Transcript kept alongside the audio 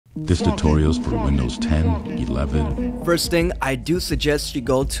This tutorial is for Windows 10, 11. First thing, I do suggest you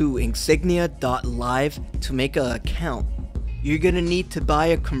go to Insignia.Live to make an account. You're gonna need to buy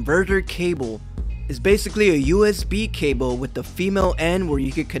a converter cable. It's basically a USB cable with the female end where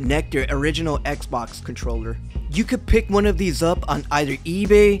you can connect your original Xbox controller. You could pick one of these up on either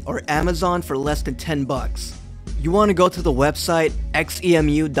eBay or Amazon for less than 10 bucks. You want to go to the website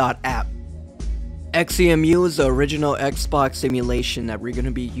Xemu.app. Xemu is the original Xbox simulation that we're going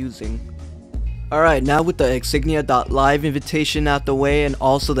to be using. Alright, now with the Insignia.Live invitation out the way and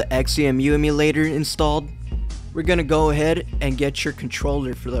also the Xemu emulator installed, we're going to go ahead and get your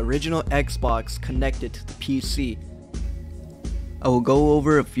controller for the original Xbox connected to the PC. I will go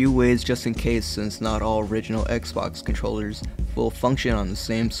over a few ways just in case, since not all original Xbox controllers will function on the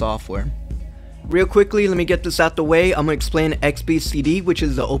same software. Real quickly, let me get this out the way. I'm going to explain XBCD, which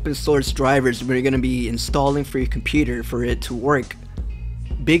is the open source drivers we're going to be installing for your computer for it to work.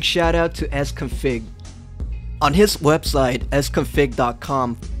 Big shout out to sconfig. On his website,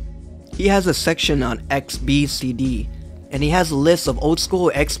 sconfig.com, he has a section on XBCD, and he has a list of old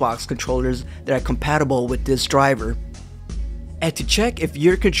school Xbox controllers that are compatible with this driver. And to check if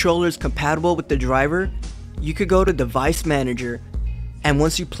your controller is compatible with the driver, you could go to Device Manager, and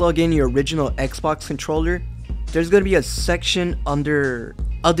once you plug in your original Xbox controller, there's going to be a section under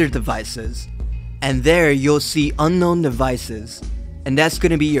Other Devices, and there you'll see Unknown Devices, and that's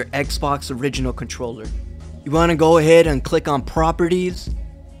going to be your Xbox original controller. You want to go ahead and click on Properties,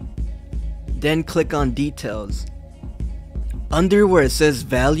 then click on Details. Under where it says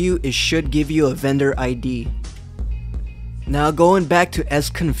Value, it should give you a vendor ID. Now going back to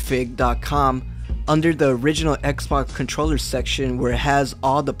sconfig.com, under the original Xbox controller section where it has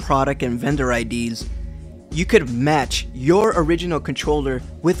all the product and vendor IDs, you could match your original controller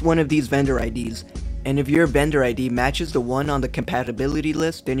with one of these vendor IDs, and if your vendor ID matches the one on the compatibility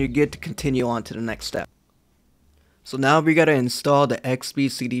list, then you're good to continue on to the next step. So now we gotta install the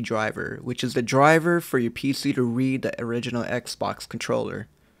XBCD driver, which is the driver for your PC to read the original Xbox controller.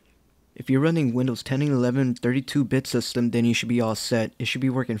 If you're running Windows 10 and 11 32-bit system, then you should be all set. It should be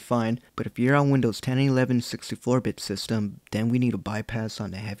working fine. But if you're on Windows 10 and 11 64-bit system, then we need to bypass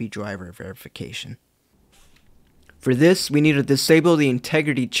on the heavy driver verification. For this, we need to disable the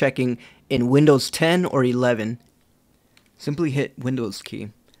integrity checking in Windows 10 or 11. Simply hit Windows key,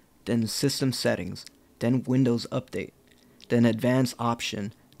 then System Settings, then Windows Update, then Advanced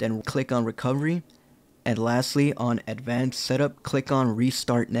Option, then click on Recovery, and lastly on Advanced Setup, click on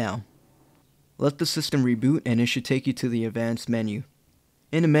Restart Now. Let the system reboot and it should take you to the advanced menu.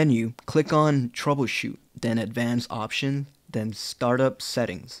 In the menu, click on Troubleshoot, then Advanced Option, then Startup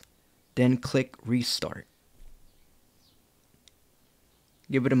Settings, then click Restart.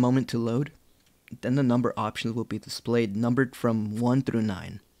 Give it a moment to load, then the number options will be displayed numbered from 1 through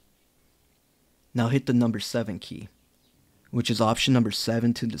 9. Now hit the number 7 key, which is option number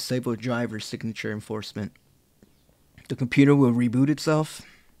 7 to disable driver signature enforcement. The computer will reboot itself.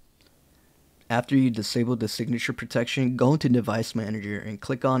 After you disable the signature protection, go into Device Manager and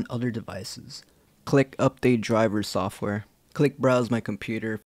click on Other Devices. Click Update Driver Software. Click Browse My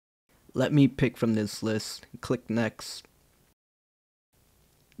Computer. Let me pick from this list. Click Next.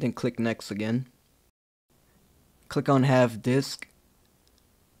 Then click Next again. Click on Have Disk.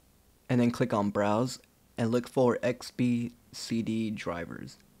 And then click on Browse and look for XBCD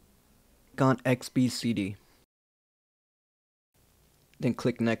drivers. Click on XBCD. Then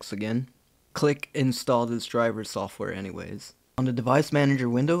click Next again. Click Install this driver software anyways. On the Device Manager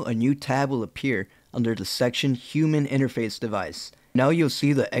window, a new tab will appear under the section Human Interface Device. Now you'll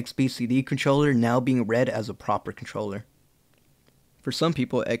see the XBCD controller now being read as a proper controller. For some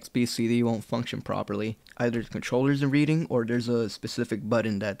people, XBCD won't function properly. Either the controller isn't reading or there's a specific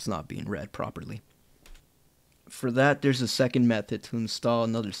button that's not being read properly. For that, there's a second method to install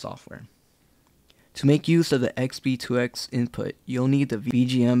another software. To make use of the XB2X input, you'll need the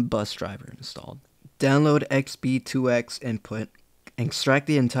ViGEmBus driver installed. Download XB2X input and extract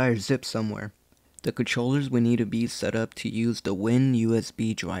the entire zip somewhere. The controllers will need to be set up to use the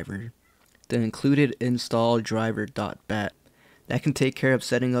WinUSB driver. The included install driver.bat. That can take care of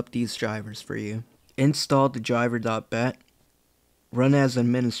setting up these drivers for you. Install the driver.bat. Run as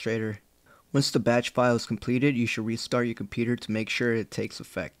administrator. Once the batch file is completed, you should restart your computer to make sure it takes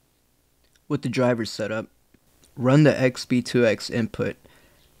effect. With the driver set up, run the XB2X input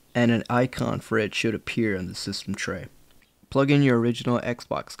and an icon for it should appear on the system tray. Plug in your original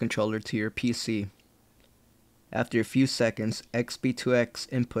Xbox controller to your PC. After a few seconds, XB2X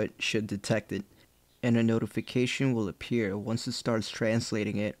input should detect it, and a notification will appear once it starts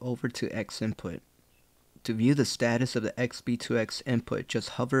translating it over to X input. To view the status of the XB2X input, just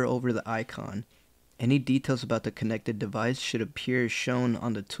hover over the icon. Any details about the connected device should appear shown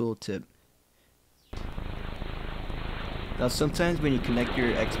on the tooltip. Now sometimes when you connect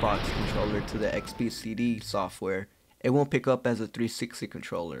your Xbox controller to the XBCD software, it won't pick up as a 360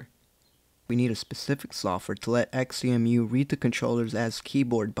 controller. We need a specific software to let Xemu read the controllers as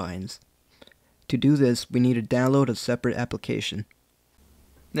keyboard binds. To do this, we need to download a separate application.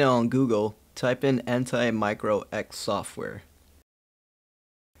 Now on Google, type in AntiMicroX Software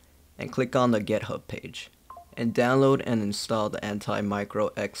and click on the GitHub page and download and install the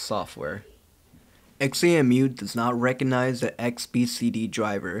AntiMicroX software. Xemu does not recognize the XBCD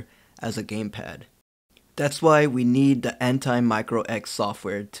driver as a gamepad. That's why we need the AntiMicroX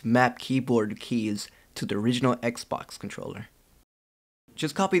software to map keyboard keys to the original Xbox controller.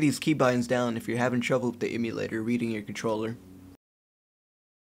 Just copy these keybinds down if you're having trouble with the emulator reading your controller.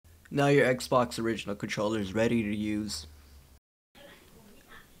 Now your Xbox original controller is ready to use.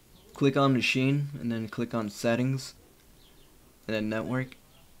 Click on Machine and then click on Settings and then Network.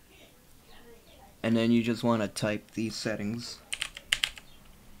 And then you just want to type these settings.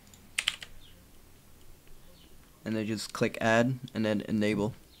 And then just click Add and then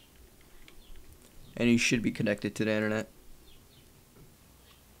Enable. And you should be connected to the internet.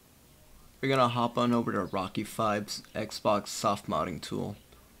 We're gonna hop on over to Rocky 5's Xbox soft modding tool.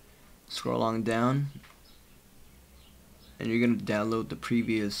 Scroll on down and you're gonna download the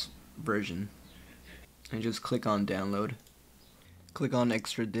previous version. And just click on Download. Click on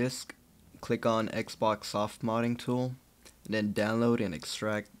Extra Disk. Click on Xbox soft modding tool, and then download and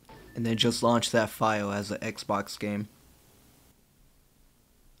extract, and then just launch that file as an Xbox game.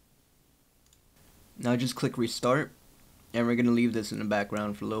 Now just click restart, and we're gonna leave this in the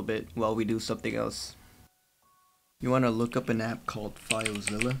background for a little bit while we do something else. You want to look up an app called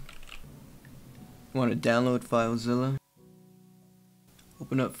FileZilla. You want to download FileZilla.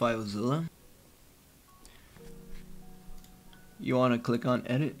 Open up FileZilla. You want to click on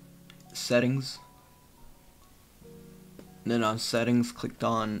Edit. Settings, and then on Settings click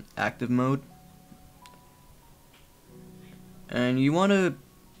on Active Mode, and you want to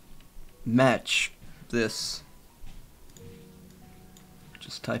match this.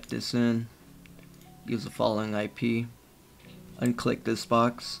 Just type this in, use the following IP, unclick this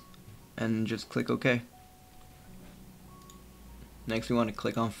box, and just click OK. Next we want to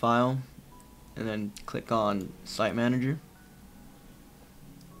click on File, and then click on Site Manager.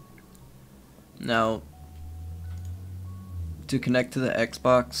 Now, to connect to the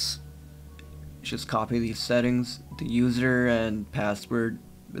Xbox, just copy these settings. The user and password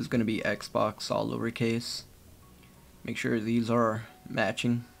is going to be Xbox all lowercase. Make sure these are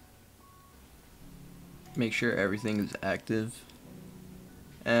matching. Make sure everything is active.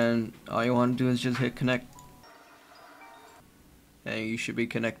 And all you want to do is just hit connect. And you should be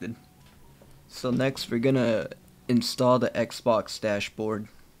connected. So next we're going to install the Xbox dashboard.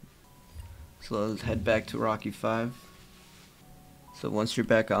 So let's head back to Rocky 5. So once you're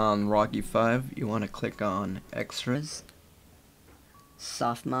back on Rocky 5, you want to click on Extras,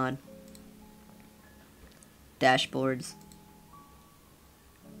 Soft Mod, Dashboards,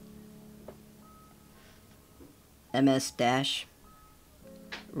 MS Dash,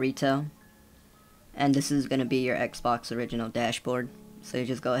 Retail, and this is going to be your Xbox original dashboard. So you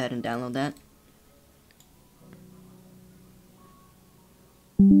just go ahead and download that.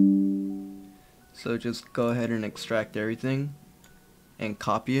 So just go ahead and extract everything and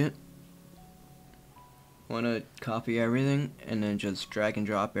copy it. Want to copy everything and then just drag and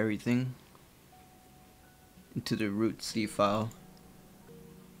drop everything into the root C file.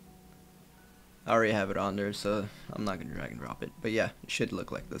 I already have it on there, so I'm not going to drag and drop it. But yeah, it should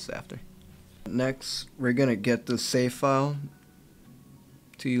look like this after. Next, we're going to get the save file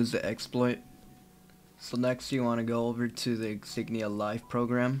to use the exploit. So next you want to go over to the Insignia.Live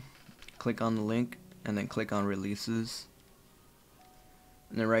program. Click on the link and then click on releases,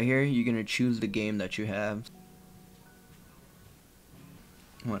 and then right here you're going to choose the game that you have.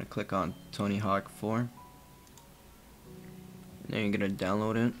 You want to click on Tony Hawk 4, and then you're going to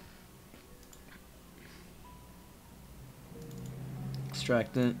download it,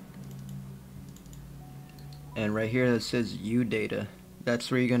 extract it, and right here that says U data, that's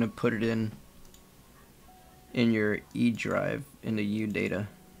where you're going to put it in your E drive in the U data.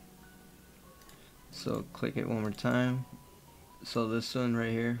 So click it one more time. So this one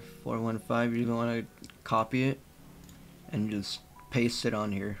right here, 415, you're going to want to copy it and just paste it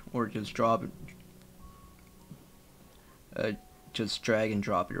on here, or just drop it. Just drag and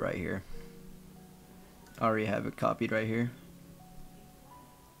drop it right here. I already have it copied right here.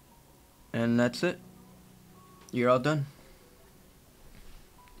 And that's it. You're all done.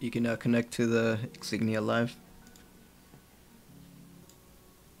 You can now connect to the Insignia.Live.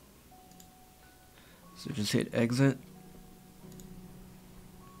 So just hit exit.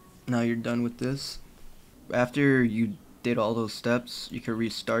 Now you're done with this. After you did all those steps, you can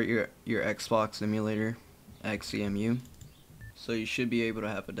restart your Xbox emulator, Xemu. So you should be able to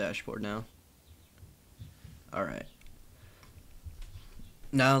have a dashboard now. Alright.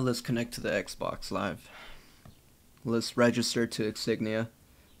 Now let's connect to the Xbox Live. Let's register to Insignia.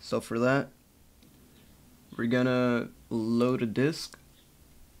 So for that, we're gonna load a disk.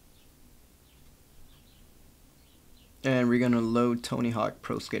 And we're gonna load Tony Hawk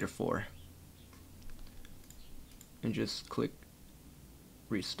Pro Skater 4. And just click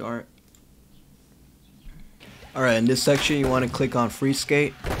restart. Alright, in this section you want to click on Free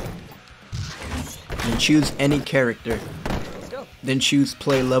Skate. Then choose any character. Then choose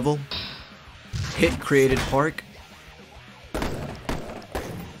Play Level. Hit Created Park.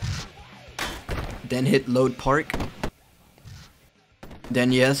 Then hit Load Park.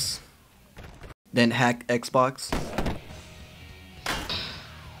 Then Yes. Then Hack Xbox.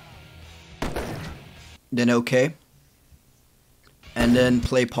 Then OK. And then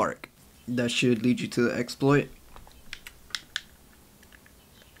Play Park. That should lead you to the exploit.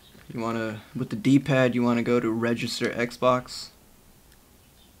 You wanna, with the D-pad, you wanna go to Register Xbox.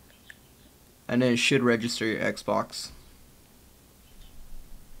 And then it should register your Xbox.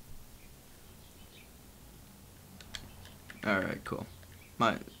 Alright, cool.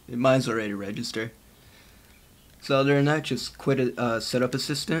 Mine's already registered. So other than that, just quit Setup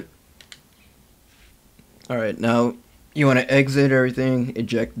Assistant. Alright, now you want to exit everything,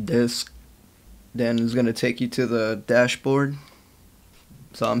 eject disk. Then it's going to take you to the dashboard.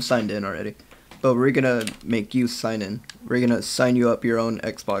 So I'm signed in already. But we're going to make you sign in. We're going to sign you up your own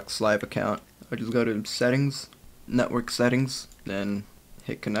Xbox Live account. I'll just go to Settings, Network Settings, then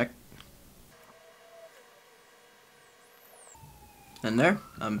hit Connect. And there,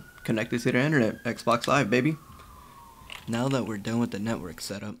 I'm connected to the internet. Xbox Live, baby. Now that we're done with the network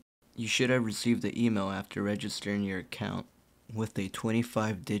setup, you should have received the email after registering your account with a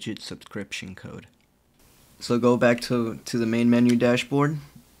 25-digit subscription code. So go back to the main menu dashboard.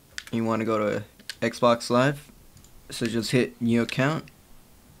 You want to go to Xbox Live. So just hit New Account.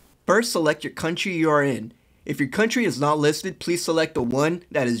 First, select your country you are in. If your country is not listed, please select the one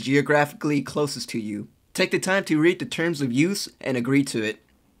that is geographically closest to you. Take the time to read the terms of use and agree to it.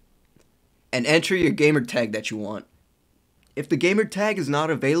 And enter your gamer tag that you want. If the gamer tag is not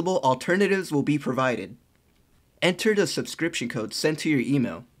available, alternatives will be provided. Enter the subscription code sent to your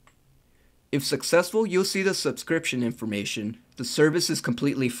email. If successful, you'll see the subscription information. The service is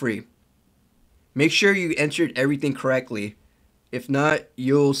completely free. Make sure you entered everything correctly. If not,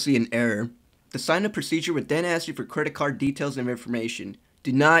 you'll see an error. The sign-up procedure would then ask you for credit card details and information.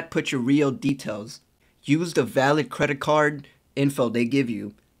 Do not put your real details. Use the valid credit card info they give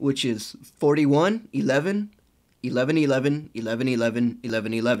you, which is 41 11 11 11 11 11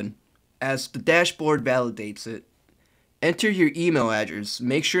 11 11, as the dashboard validates it. Enter your email address.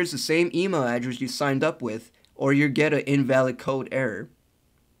 Make sure it's the same email address you signed up with, or you'll get an invalid code error.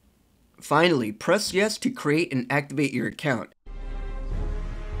 Finally, press yes to create and activate your account.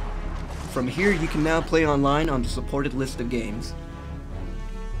 From here, you can now play online on the supported list of games.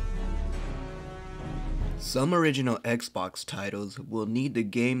 Some original Xbox titles will need the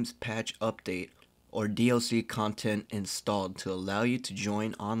game's patch update or DLC content installed to allow you to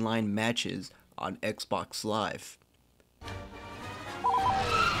join online matches on Xbox Live.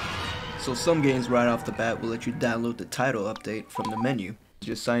 So some games right off the bat will let you download the title update from the menu.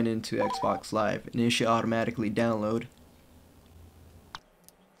 Just sign in to Xbox Live and it should automatically download.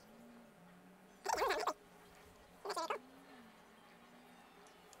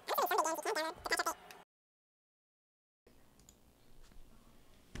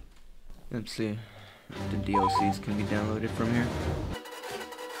 Let's see if the DLCs can be downloaded from here.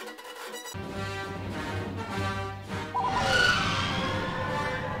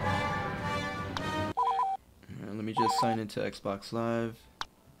 Let me just sign into Xbox Live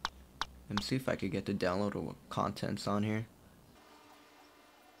and see if I could get the downloadable contents on here.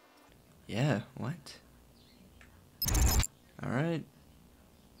 Yeah, what? Alright.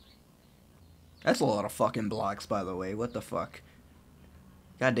 That's a lot of fucking blocks, by the way. What the fuck?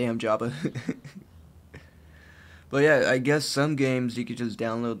 Goddamn Jabba. But yeah, I guess some games you could just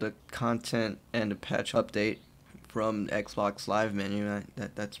download the content and the patch update from the Xbox Live menu.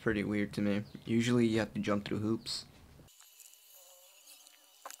 That's pretty weird to me. Usually you have to jump through hoops.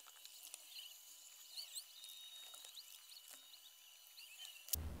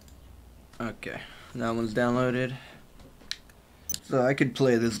 Okay, That one's downloaded. So I could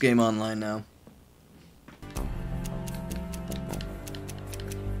play this game online now.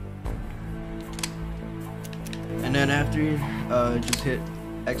 And then after, just hit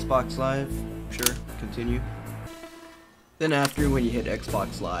Xbox Live. Sure, continue. Then after, when you hit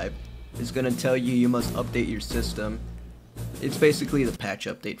Xbox Live, it's gonna tell you must update your system. It's basically the patch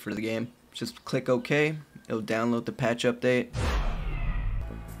update for the game. Just click OK. It'll download the patch update.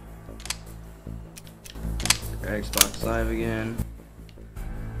 Xbox Live again.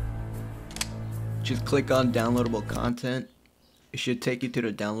 Just click on downloadable content. It should take you to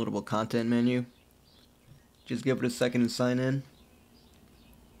the downloadable content menu. Just give it a second to sign in.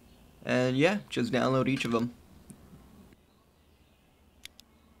 And yeah, just download each of them.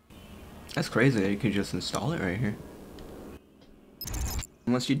 That's crazy that you can just install it right here.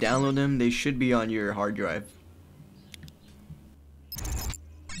 Once you download them, they should be on your hard drive.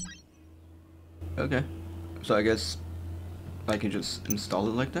 Okay. So I guess I can just install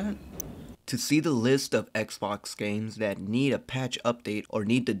it like that. To see the list of Xbox games that need a patch update or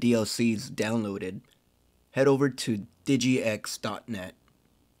need the DLCs downloaded, head over to digix.net.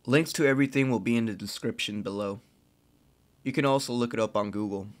 Links to everything will be in the description below. You can also look it up on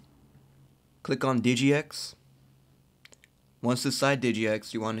Google. Click on DigiX. Once inside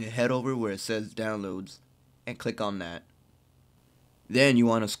DigiX, you want to head over where it says downloads and click on that. Then you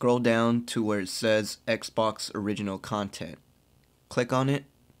want to scroll down to where it says Xbox Original Content. Click on it.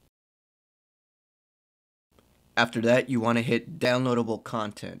 After that, you want to hit Downloadable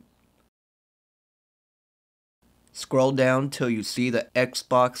Content. Scroll down till you see the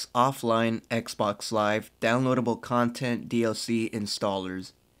Xbox Offline Xbox Live Downloadable Content DLC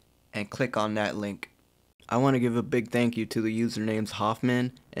installers and click on that link. I want to give a big thank you to the usernames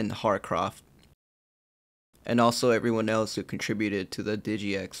Hoffman and Harcroft, and also everyone else who contributed to the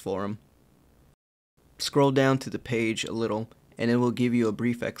DigiX forum. Scroll down to the page a little and it will give you a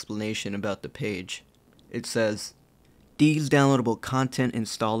brief explanation about the page. It says, these downloadable content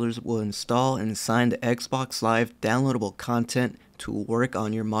installers will install and assign the Xbox Live downloadable content to work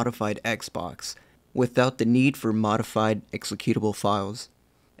on your modified Xbox without the need for modified executable files.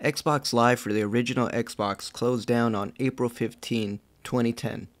 Xbox Live for the original Xbox closed down on April 15,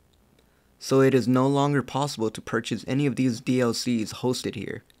 2010. So it is no longer possible to purchase any of these DLCs hosted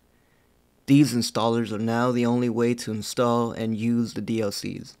here. These installers are now the only way to install and use the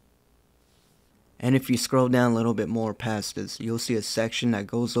DLCs. And if you scroll down a little bit more past this, you'll see a section that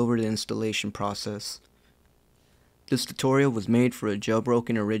goes over the installation process. This tutorial was made for a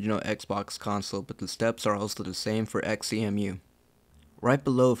jailbroken original Xbox console, but the steps are also the same for Xemu. Right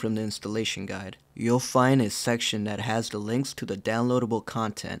below from the installation guide, you'll find a section that has the links to the downloadable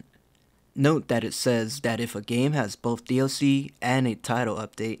content. Note that it says that if a game has both DLC and a title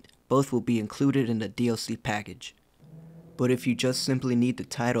update, both will be included in the DLC package. But if you just simply need the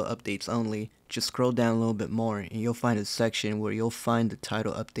title updates only, just scroll down a little bit more and you'll find a section where you'll find the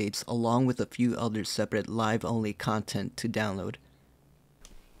title updates along with a few other separate live only content to download.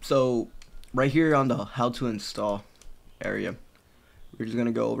 So right here on the how to install area, we're just going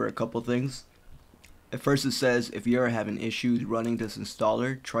to go over a couple things. At first it says if you are having issues running this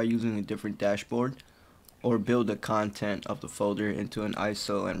installer, try using a different dashboard or build the content of the folder into an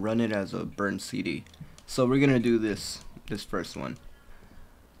ISO and run it as a burned CD. So we're going to do this first one.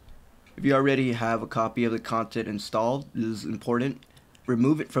 If you already have a copy of the content installed, this is important.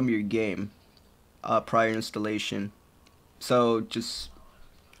 Remove it from your game prior installation. So just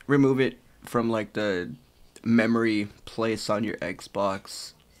remove it from like the memory place on your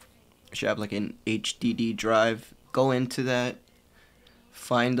Xbox. You should have like an HDD drive. Go into that.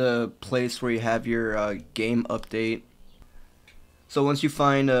 Find a place where you have your game update. So once you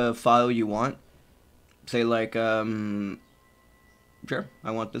find a file you want, say like sure, I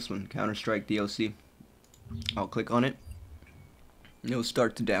want this one, Counter-Strike DLC. I'll click on it. It'll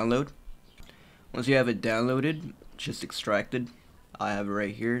start to download. Once you have it downloaded, just extracted, I have it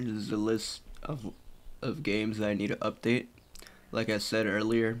right here. This is a list of games that I need to update. Like I said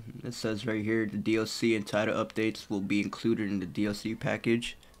earlier, it says right here the DLC and title updates will be included in the DLC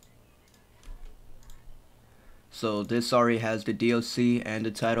package. So this already has the DLC and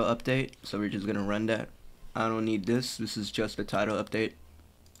the title update, so we're just gonna run that. I don't need this. This is just the title update,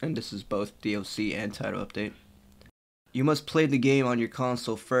 and this is both DLC and title update. You must play the game on your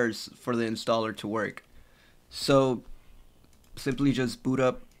console first for the installer to work. So simply just boot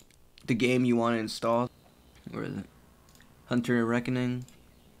up the game you want to install. Where is it? Hunter Reckoning.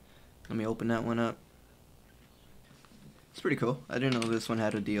 Let me open that one up. It's pretty cool. I didn't know this one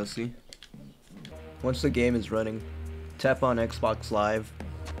had a DLC. Once the game is running, tap on Xbox Live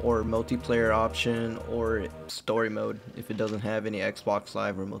or multiplayer option, or story mode if it doesn't have any Xbox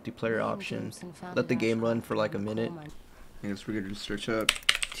Live or multiplayer option. Let the game run for like a minute. I guess we're gonna search up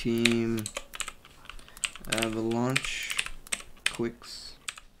Team Avalaunch Qwix.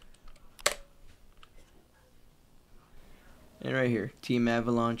 And right here, Team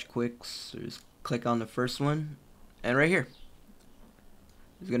Avalaunch Qwix. So just click on the first one, and right here,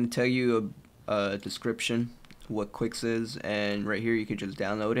 it's gonna tell you a description what Qwix is, and right here you can just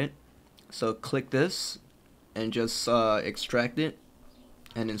download it. So click this and just extract it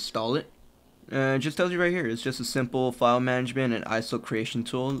and install it. It just tells you right here, it's just a simple file management and ISO creation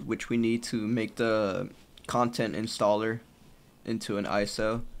tool, which we need to make the content installer into an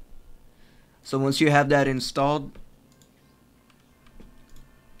ISO. So once you have that installed,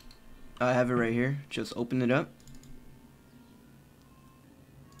 I have it right here, just open it up.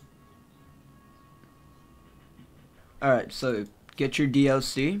 Alright, so get your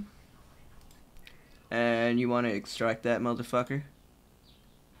DLC, and you want to extract that motherfucker.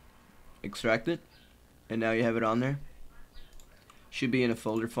 Extract it, and now you have it on there. Should be in a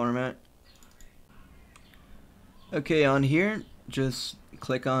folder format. Okay, on here, just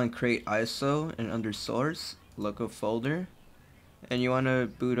click on Create ISO, and under Source, local folder, and you want to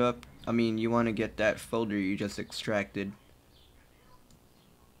boot up, you want to get that folder you just extracted.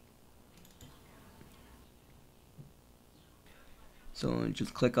 So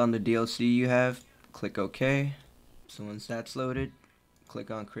just click on the DLC you have, click OK. So once that's loaded,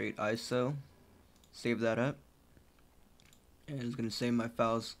 click on Create ISO, save that up, and it's gonna say my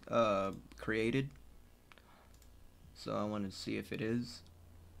file's created. So I want to see if it is.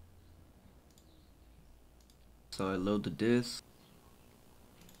 So I load the disk.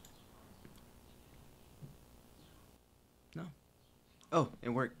 No. Oh, it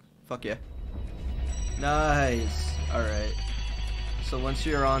worked. Fuck yeah. Nice. Alright. So once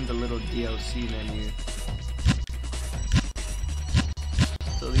you're on the little DLC menu,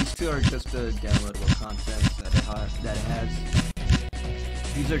 so these two are just the downloadable contents that it has.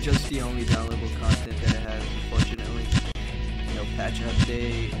 These are just the only downloadable content that it has, unfortunately. No patch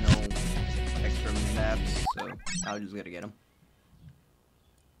update, no extra maps, so I was just gonna get them.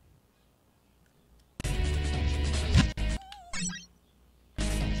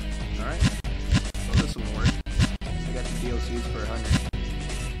 Alright, so this will work. I got the DLCs for 100.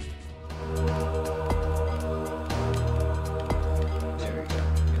 There we go.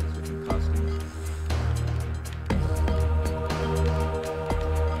 Got different costumes.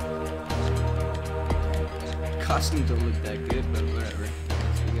 Costumes don't look that good, but whatever.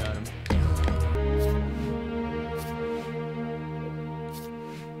 We got them.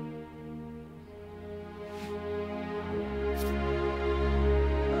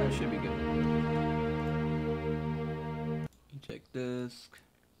 It should be good. Eject disk.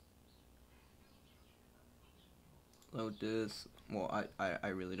 Load this. Well, I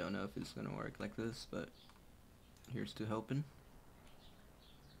really don't know if it's gonna work like this, but here's to hoping.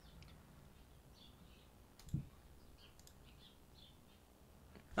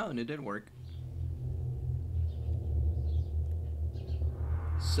 Oh, and it did work.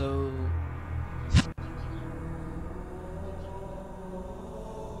 So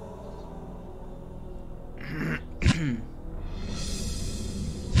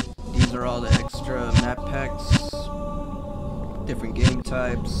these are all the extra map packs, different game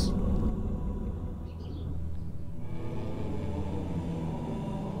types.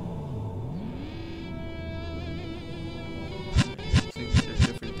 There's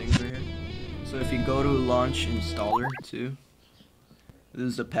different things right here. So if you go to launch installer too, this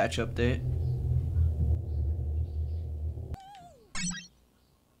is a patch update.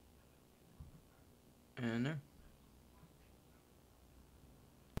 And there.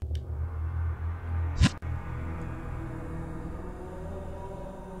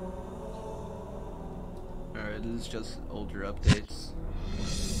 Alright, this is just older updates.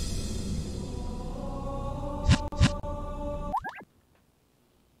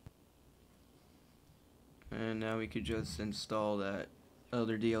 And now we could just install that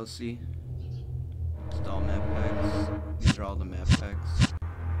other DLC. Install map packs. These are all the map packs.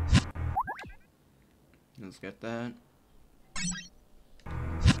 Let's get that.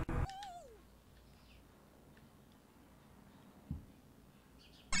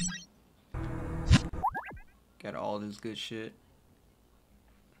 Got all this good shit.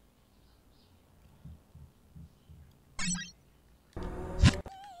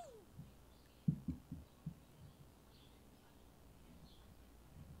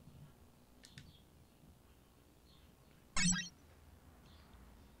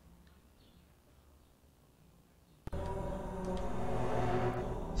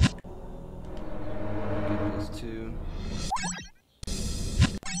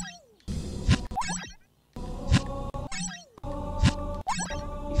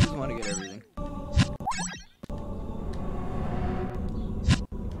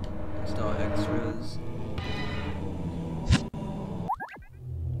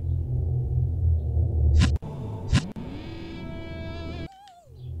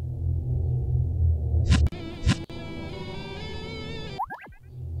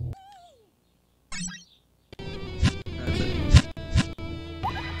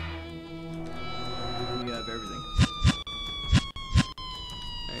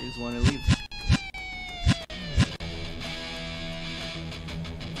 just want to leave.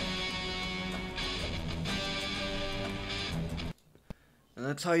 And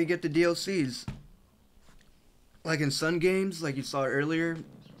that's how you get the DLCs. Like in some games, like you saw earlier,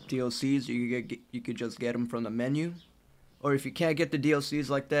 DLCs, you could just get them from the menu. Or if you can't get the DLCs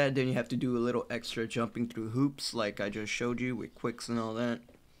like that, then you have to do a little extra jumping through hoops like I just showed you with Qwix and all that.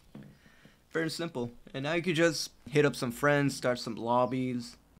 Very simple. And now you could just hit up some friends, start some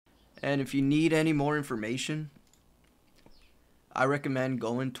lobbies. And if you need any more information, I recommend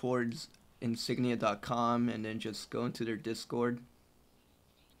going towards Insignia.com and then just go into their Discord.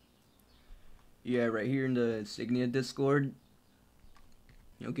 Yeah, right here in the Insignia Discord,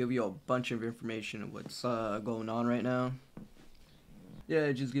 it'll give you a bunch of information of what's going on right now. Yeah,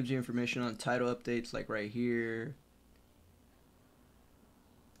 it just gives you information on title updates, like right here.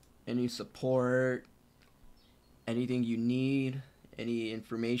 Any support, anything you need, any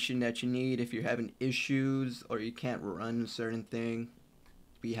information that you need. If you're having issues or you can't run a certain thing,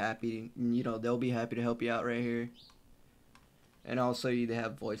 be happy, you know, they'll be happy to help you out right here. And also they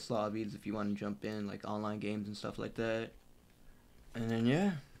have voice lobbies if you want to jump in, like online games and stuff like that. And then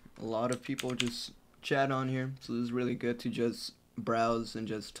yeah, a lot of people just chat on here, so this is really good to just browse and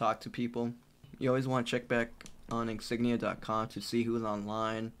just talk to people. You always want to check back on Insignia.com to see who's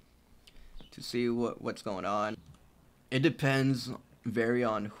online, to see what's going on. It depends vary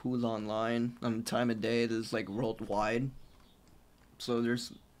on who's online, on the time of day. This is like worldwide, so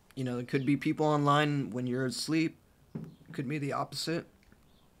there's, you know, there could be people online when you're asleep, it could be the opposite.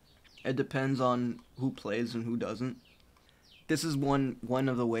 It depends on who plays and who doesn't. This is one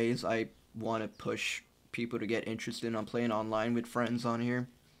of the ways I want to push people to get interested on playing online with friends on here.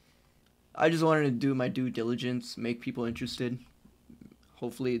 I just wanted to do my due diligence, make people interested.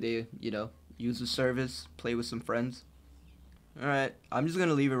 Hopefully they, you know, use the service, play with some friends. Alright, I'm just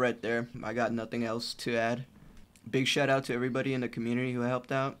gonna leave it right there. I got nothing else to add. Big shout out to everybody in the community who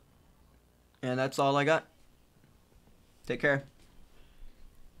helped out. And that's all I got. Take care.